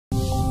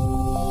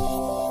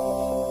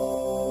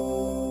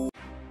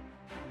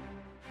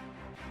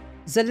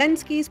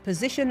Zelensky's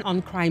position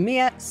on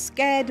Crimea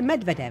scared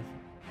Medvedev.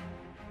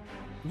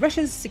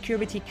 Russia's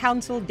Security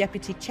Council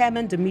Deputy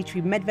Chairman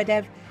Dmitry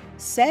Medvedev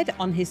said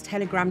on his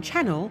Telegram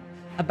channel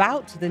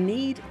about the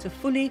need to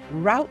fully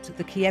rout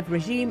the Kiev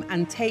regime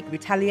and take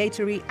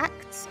retaliatory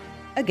acts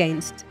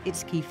against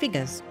its key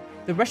figures.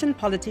 The Russian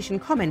politician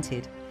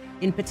commented,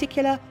 in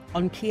particular,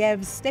 on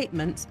Kiev's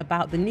statements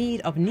about the need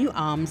of new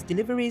arms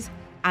deliveries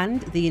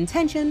and the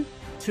intention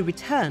to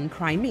return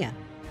Crimea.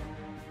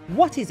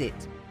 What is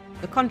it?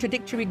 The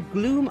contradictory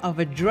gloom of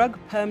a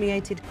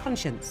drug-permeated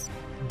conscience,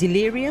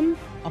 delirium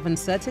of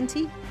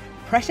uncertainty,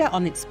 pressure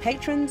on its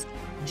patrons,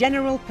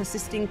 general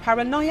persisting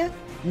paranoia?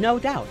 No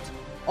doubt.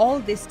 All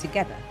this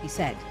together, he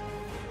said.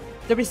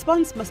 The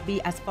response must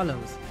be as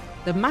follows.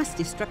 The mass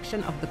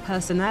destruction of the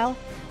personnel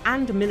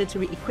and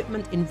military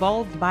equipment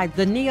involved by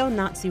the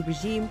neo-Nazi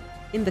regime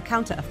in the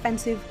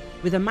counter-offensive,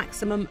 with a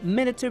maximum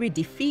military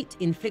defeat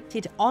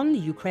inflicted on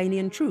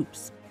Ukrainian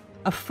troops.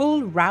 A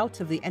full rout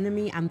of the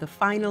enemy and the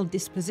final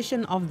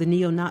disposition of the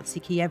neo-Nazi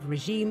Kiev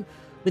regime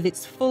with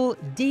its full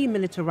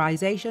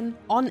demilitarization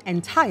on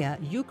entire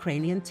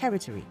Ukrainian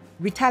territory.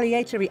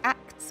 Retaliatory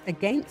acts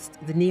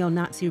against the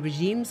neo-Nazi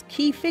regime's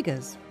key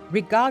figures,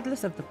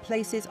 regardless of the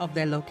places of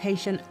their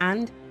location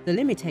and the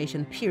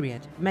limitation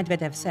period,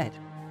 Medvedev said.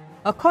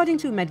 According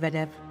to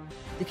Medvedev,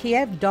 the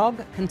Kiev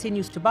dog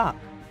continues to bark,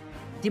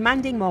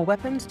 demanding more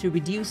weapons to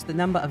reduce the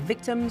number of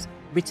victims,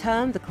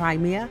 return the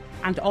Crimea,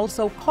 and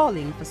also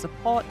calling for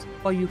support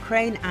for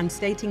Ukraine and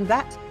stating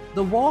that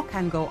the war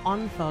can go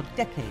on for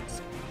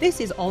decades.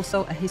 This is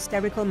also a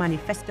hysterical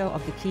manifesto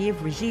of the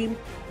Kyiv regime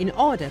in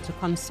order to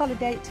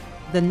consolidate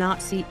the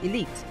Nazi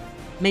elite,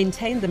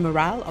 maintain the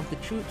morale of the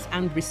troops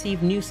and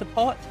receive new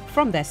support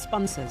from their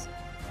sponsors.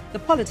 The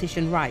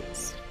politician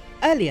writes,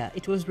 earlier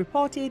it was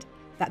reported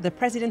that the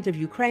president of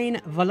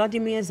Ukraine,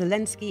 Volodymyr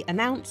Zelensky,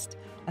 announced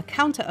a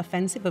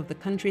counter-offensive of the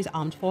country's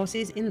armed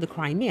forces in the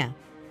Crimea.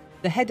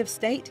 The head of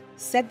state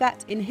said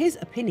that, in his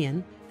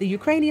opinion, the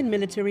Ukrainian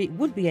military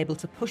would be able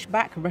to push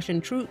back Russian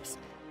troops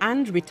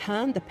and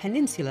return the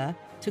peninsula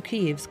to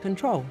Kyiv's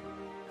control.